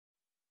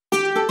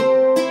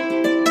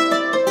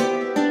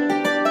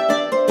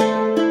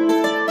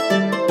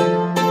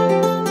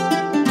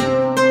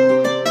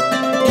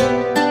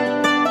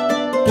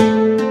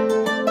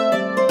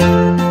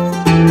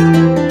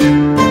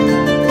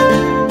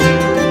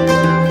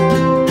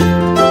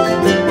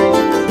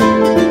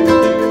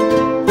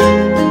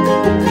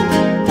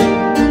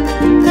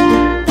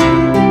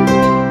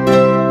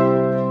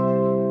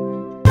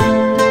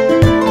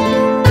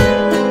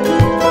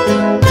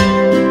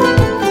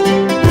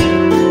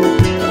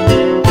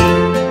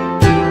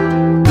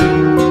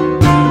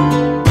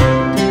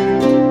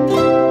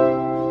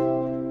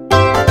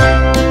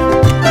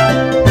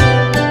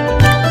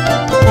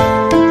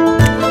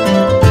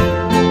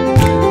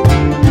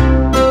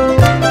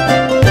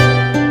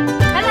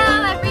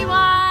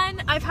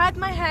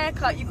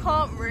haircut, you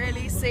can't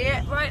really see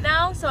it right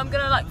now, so I'm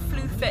gonna like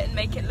floof it and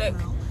make it look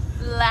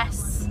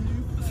less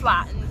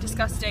flat and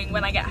disgusting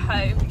when I get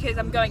home, because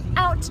I'm going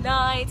out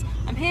tonight.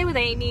 I'm here with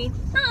Amy.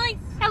 Hi.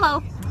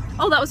 Hello.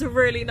 Oh, that was a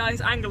really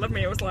nice angle of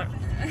me. It was like,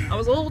 I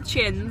was all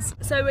chins.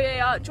 So we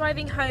are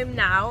driving home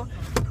now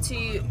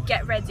to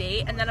get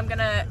ready, and then I'm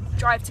gonna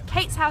drive to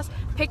Kate's house,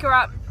 pick her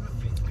up,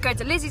 go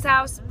to Lizzie's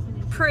house,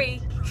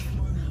 sound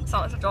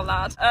like such a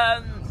lad,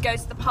 go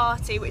to the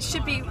party, which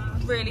should be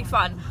really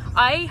fun.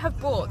 I have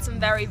bought some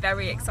very,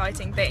 very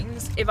exciting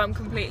things, if I'm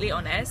completely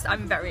honest.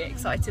 I'm very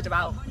excited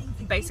about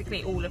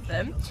basically all of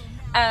them.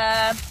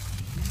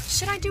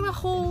 Should I do a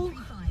haul?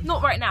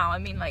 Not right now, I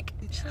mean like...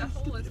 A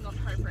haul is not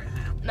appropriate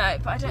now. No,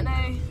 but I don't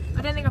know.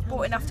 I don't think I've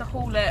bought enough to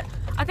haul it.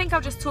 I think I'll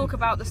just talk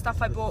about the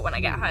stuff I bought when I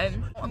get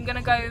home. I'm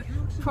gonna go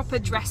proper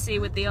dressy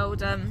with the old...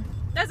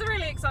 There's a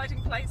really exciting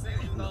playsuit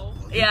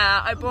involved.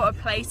 Yeah, I bought a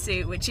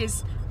playsuit, which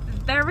is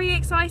very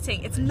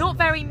exciting. It's not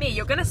very me.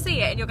 You're gonna see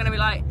it and you're gonna be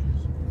like,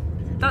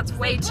 that's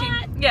way too...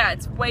 Yeah,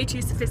 it's way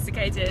too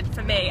sophisticated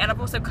for me. And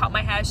I've also cut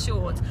my hair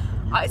short.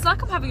 It's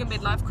like I'm having a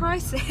midlife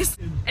crisis.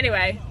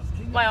 Anyway,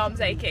 my arm's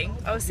aching.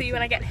 I'll see you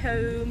when I get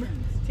home.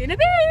 See you in a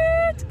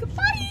bit.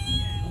 Goodbye.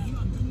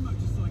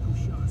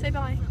 Say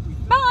bye.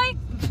 Bye.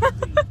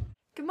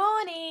 Good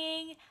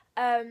morning.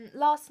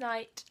 Last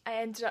night I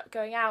ended up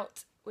going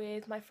out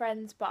with my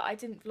friends, but I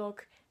didn't vlog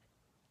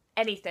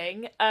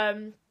anything.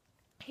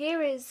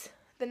 Here is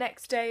the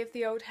next day of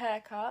the old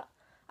haircut.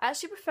 I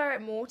actually prefer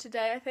it more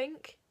today, I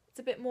think. It's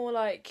a bit more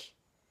like,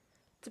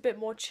 it's a bit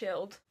more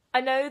chilled.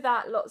 I know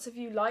that lots of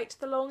you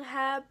liked the long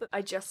hair, but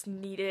I just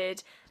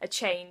needed a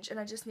change and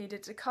I just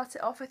needed to cut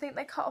it off. I think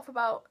they cut off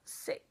about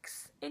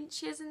 6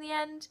 inches in the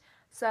end,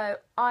 so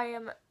I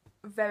am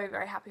very,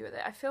 very happy with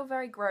it. I feel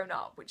very grown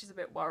up, which is a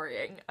bit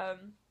worrying.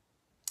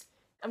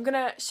 I'm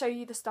gonna show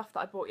you the stuff that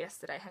I bought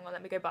yesterday. Hang on,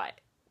 let me go buy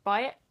it.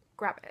 Buy it?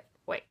 Grab it.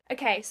 Wait.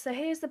 Okay, so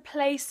here's the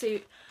play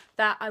suit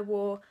that I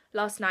wore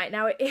last night.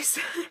 Now it is,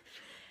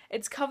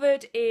 it's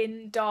covered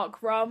in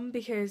dark rum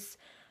because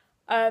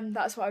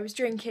that's what I was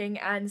drinking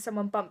and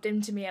someone bumped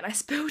into me and I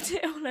spilled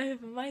it all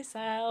over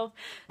myself.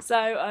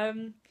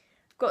 So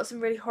got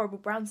some really horrible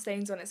brown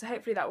stains on it, so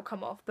hopefully that will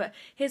come off. But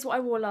here's what I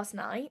wore last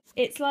night.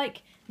 It's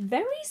like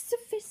very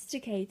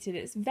sophisticated.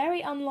 It's very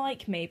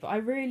unlike me, but I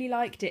really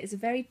liked it. It's a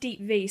very deep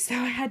V, so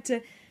I had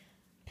to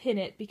pin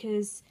it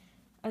because,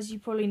 as you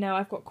probably know,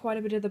 I've got quite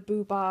a bit of the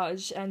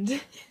boobage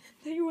and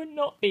they were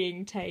not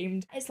being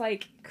tamed. It's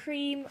like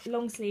cream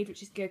long sleeve,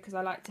 which is good because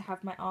I like to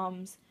have my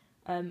arms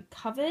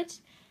covered.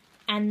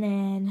 And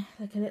then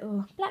like a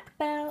little black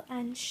belt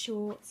and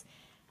shorts.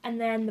 And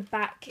then the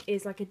back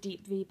is like a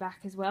deep V back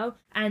as well.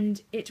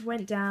 And it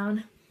went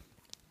down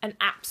an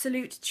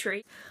absolute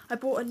treat. I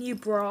bought a new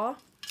bra,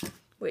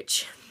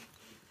 which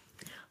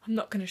I'm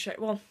not going to show.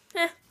 Well,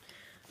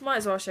 might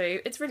as well show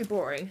you. It's really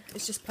boring.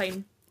 It's just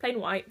plain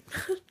white.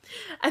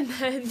 And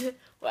then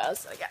what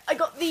else did I get? I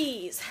got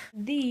these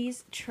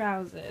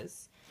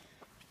trousers.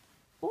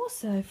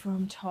 Also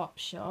from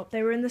Topshop.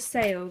 They were in the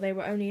sale. They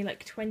were only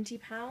like £20,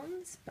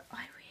 but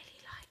I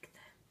really like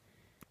them.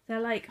 They're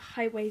like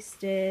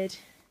high-waisted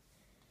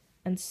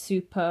and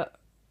super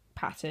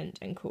patterned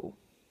and cool.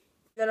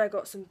 Then I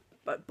got some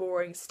like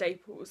boring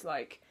staples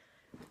like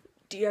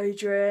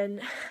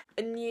deodorant,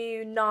 a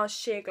new NARS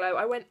Sheer Glow.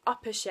 I went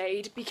up a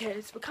shade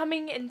because we're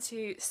coming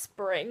into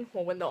spring.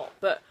 Well, we're not,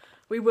 but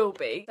we will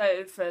be.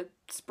 So for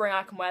spring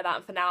I can wear that,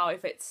 and for now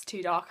if it's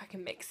too dark I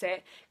can mix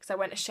it because I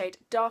went a shade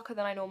darker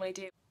than I normally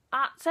do.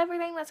 That's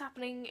everything that's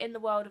happening in the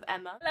world of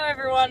Emma. Hello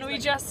everyone, we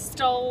just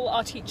stole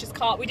our teacher's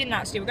car. We didn't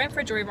actually, we're going for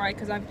a joyride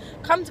because I've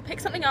come to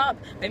pick something up.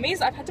 It means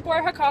that I've had to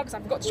borrow her car because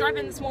I forgot to drive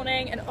in this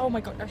morning, and oh my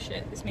god, no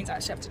shit, this means I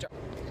actually have to drive.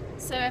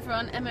 So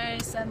everyone, Emma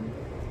is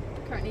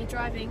currently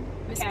driving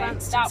Miss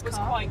Banston's that was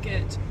car. quite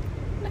good.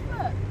 Look at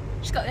her,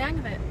 she's got the hang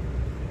of it.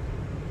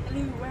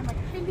 Hello, where am I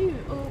going?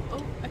 Hello,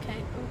 oh,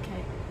 okay.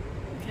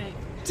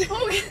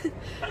 Oh,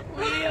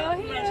 we are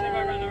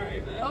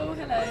here. Oh,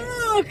 hello.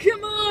 Oh,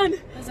 come on!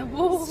 There's a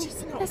wall.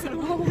 There's a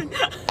wall.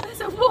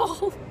 There's a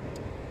wall.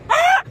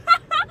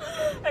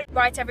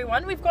 Right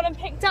everyone, we've gone and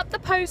picked up the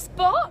post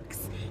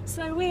box,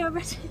 so we are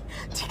ready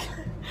to go.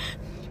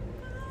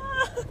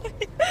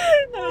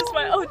 That was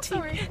my old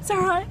teacher. It's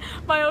alright,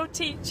 my old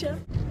teacher.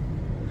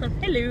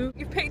 Hello.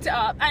 You've picked it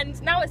up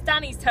and now it's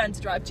Danny's turn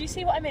to drive. Do you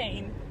see what I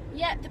mean?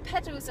 Yeah, the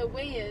pedals are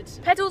weird.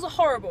 Pedals are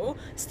horrible.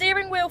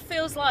 Steering wheel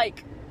feels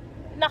like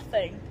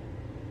nothing.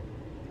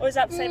 Or is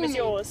that the same as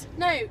yours?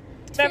 No, it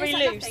very feels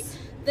like loose. nothing.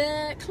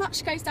 The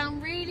clutch goes down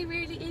really,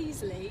 really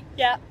easily.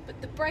 Yeah.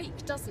 But the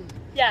brake doesn't.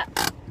 Yeah.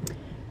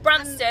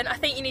 Branston, I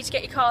think you need to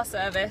get your car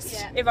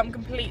serviced, if I'm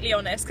completely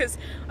honest, because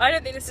I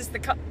don't think this is the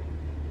car.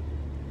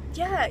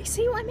 Yeah, you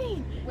see what I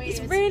mean? Weird.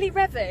 He's really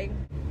revving.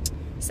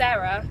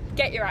 Sarah,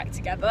 get your act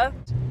together.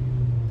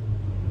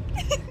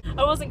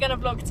 I wasn't going to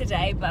vlog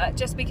today, but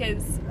just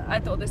because I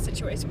thought this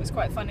situation was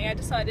quite funny, I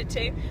decided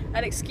to.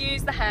 And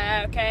excuse the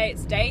hair, okay?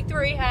 It's day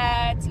 3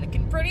 hair, it's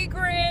looking pretty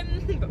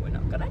grim, but we're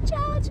not going to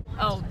judge.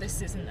 Oh,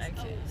 this isn't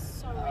okay. Oh,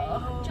 sorry,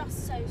 I'm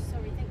just so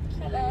sorry, thank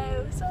you.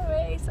 Hello,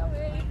 sorry.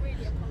 I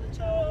really apologise.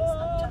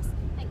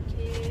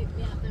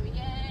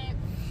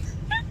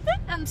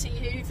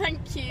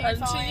 Thank you, And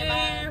to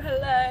fireman. you,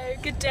 hello,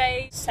 good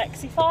day.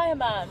 Sexy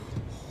fireman.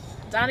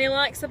 Danny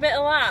likes a bit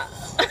of that.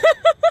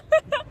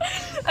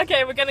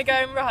 Okay, we're gonna go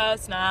and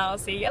rehearse now.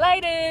 See you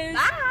later.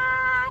 Bye.